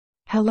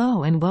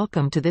Hello and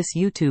welcome to this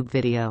YouTube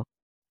video.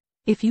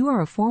 If you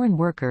are a foreign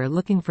worker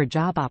looking for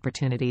job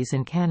opportunities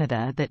in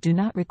Canada that do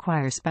not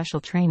require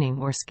special training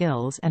or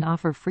skills and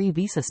offer free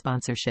visa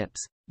sponsorships,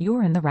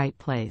 you're in the right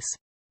place.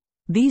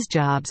 These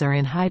jobs are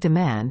in high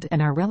demand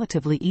and are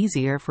relatively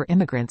easier for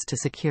immigrants to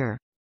secure.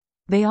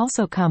 They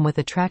also come with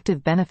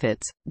attractive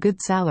benefits,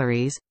 good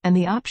salaries, and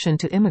the option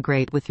to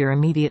immigrate with your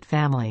immediate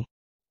family.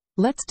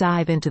 Let's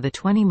dive into the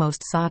 20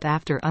 most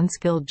sought-after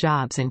unskilled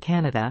jobs in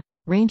Canada,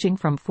 ranging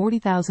from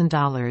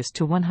 $40,000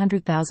 to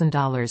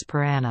 $100,000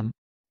 per annum.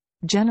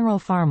 General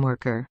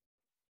Farmworker.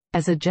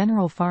 As a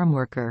general farm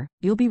worker,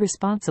 you'll be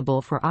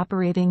responsible for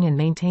operating and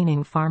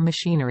maintaining farm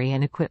machinery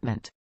and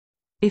equipment.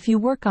 If you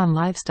work on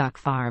livestock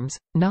farms,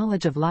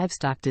 knowledge of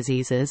livestock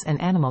diseases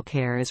and animal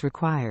care is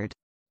required.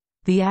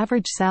 The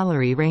average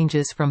salary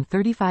ranges from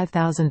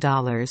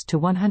 $35,000 to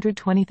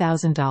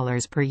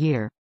 $120,000 per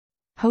year.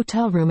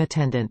 Hotel room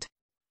attendant.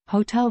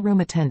 Hotel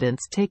room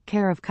attendants take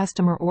care of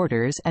customer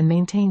orders and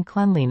maintain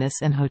cleanliness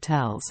in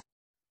hotels.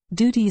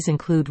 Duties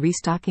include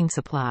restocking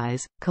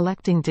supplies,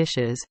 collecting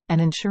dishes,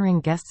 and ensuring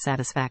guest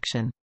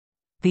satisfaction.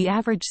 The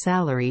average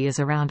salary is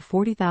around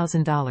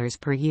 $40,000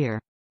 per year.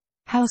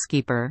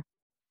 Housekeeper.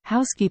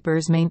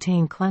 Housekeepers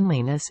maintain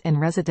cleanliness in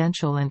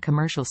residential and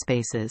commercial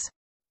spaces.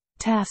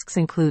 Tasks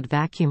include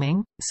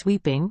vacuuming,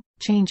 sweeping,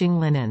 changing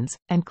linens,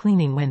 and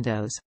cleaning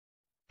windows.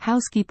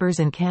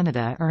 Housekeepers in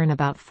Canada earn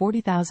about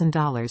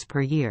 $40,000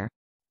 per year.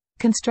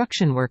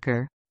 Construction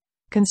worker.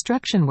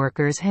 Construction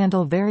workers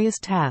handle various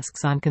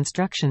tasks on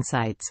construction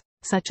sites,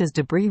 such as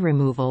debris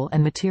removal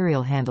and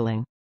material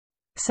handling.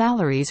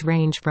 Salaries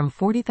range from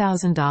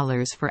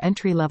 $40,000 for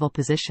entry-level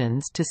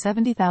positions to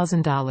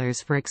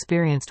 $70,000 for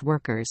experienced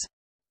workers.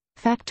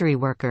 Factory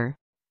worker.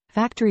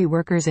 Factory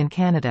workers in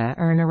Canada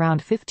earn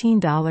around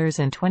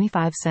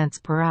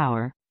 $15.25 per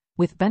hour,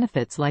 with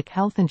benefits like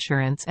health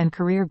insurance and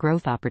career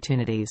growth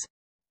opportunities.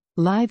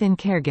 Live-in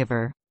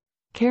caregiver.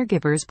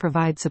 Caregivers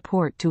provide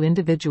support to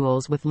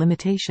individuals with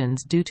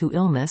limitations due to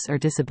illness or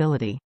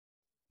disability.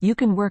 You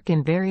can work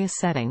in various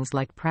settings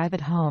like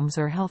private homes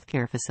or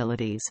healthcare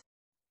facilities.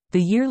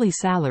 The yearly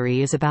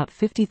salary is about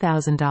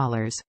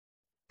 $50,000.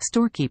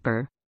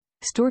 Storekeeper.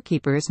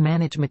 Storekeepers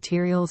manage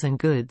materials and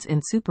goods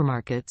in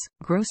supermarkets,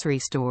 grocery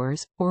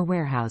stores, or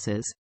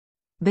warehouses.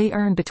 They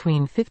earn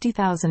between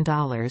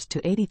 $50,000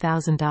 to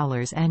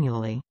 $80,000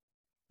 annually.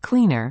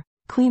 Cleaner.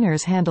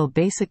 Cleaners handle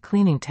basic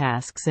cleaning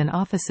tasks in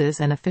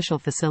offices and official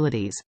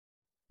facilities.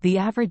 The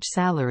average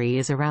salary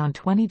is around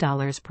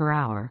 $20 per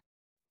hour.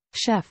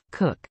 Chef,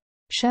 cook.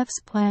 Chefs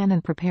plan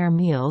and prepare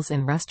meals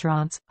in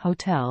restaurants,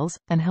 hotels,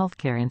 and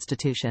healthcare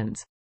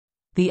institutions.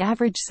 The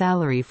average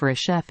salary for a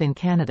chef in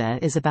Canada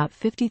is about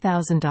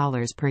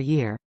 $50,000 per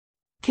year.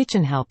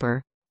 Kitchen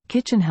helper.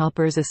 Kitchen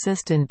helpers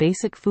assist in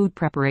basic food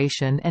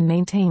preparation and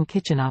maintain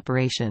kitchen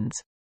operations.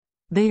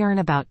 They earn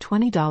about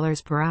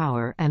 $20 per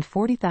hour and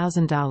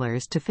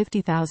 $40,000 to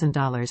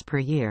 $50,000 per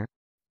year.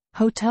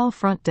 Hotel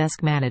front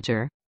desk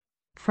manager.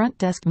 Front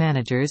desk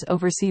managers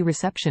oversee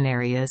reception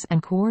areas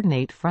and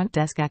coordinate front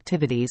desk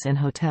activities in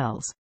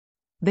hotels.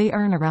 They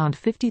earn around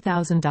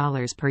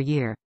 $50,000 per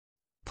year.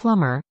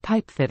 Plumber,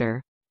 pipe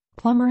fitter.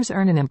 Plumbers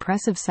earn an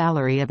impressive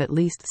salary of at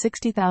least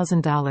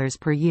 $60,000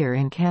 per year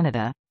in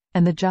Canada,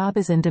 and the job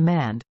is in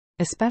demand,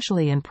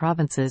 especially in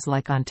provinces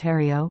like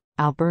Ontario,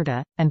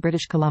 Alberta, and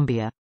British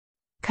Columbia.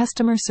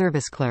 Customer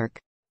service clerk.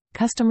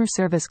 Customer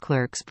service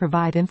clerks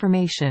provide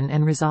information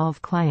and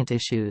resolve client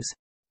issues.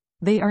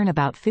 They earn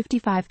about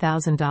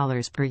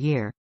 $55,000 per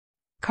year.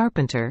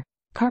 Carpenter.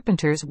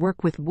 Carpenters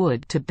work with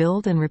wood to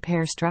build and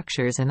repair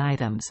structures and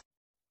items.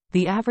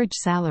 The average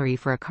salary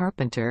for a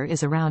carpenter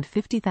is around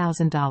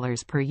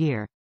 $50,000 per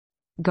year.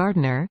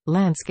 Gardener,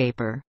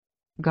 landscaper.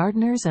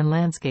 Gardeners and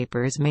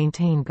landscapers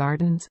maintain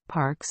gardens,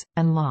 parks,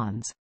 and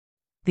lawns.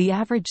 The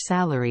average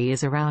salary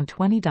is around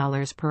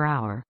 $20 per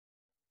hour.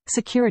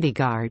 Security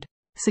guard.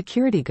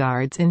 Security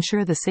guards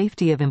ensure the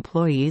safety of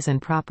employees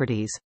and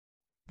properties.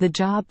 The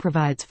job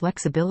provides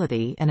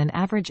flexibility and an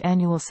average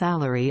annual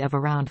salary of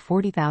around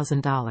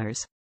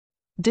 $40,000.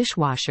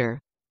 Dishwasher.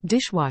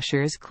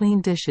 Dishwashers clean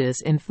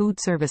dishes in food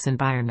service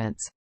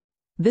environments.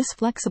 This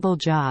flexible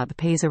job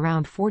pays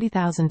around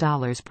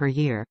 $40,000 per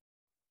year.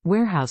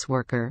 Warehouse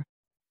worker.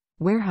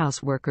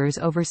 Warehouse workers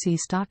oversee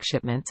stock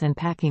shipments and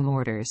packing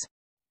orders.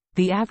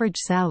 The average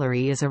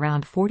salary is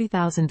around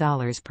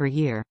 $40,000 per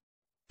year.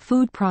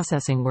 Food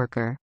processing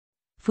worker.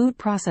 Food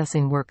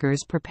processing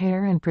workers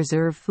prepare and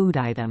preserve food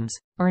items,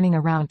 earning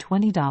around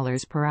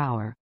 $20 per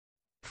hour.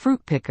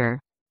 Fruit picker.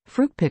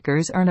 Fruit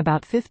pickers earn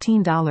about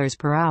 $15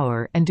 per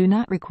hour and do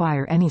not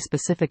require any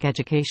specific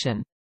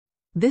education.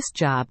 This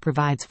job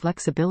provides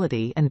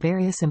flexibility and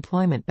various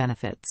employment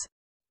benefits.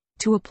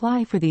 To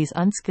apply for these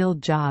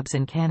unskilled jobs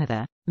in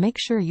Canada, make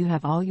sure you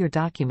have all your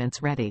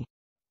documents ready.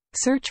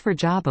 Search for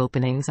job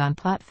openings on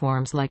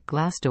platforms like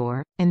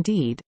Glassdoor,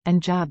 Indeed,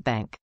 and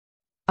JobBank.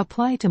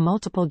 Apply to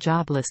multiple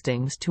job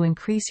listings to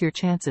increase your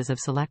chances of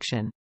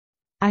selection.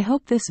 I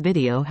hope this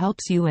video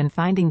helps you in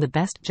finding the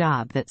best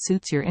job that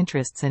suits your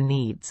interests and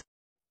needs.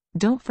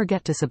 Don't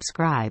forget to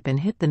subscribe and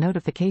hit the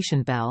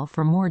notification bell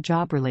for more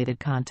job-related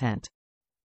content.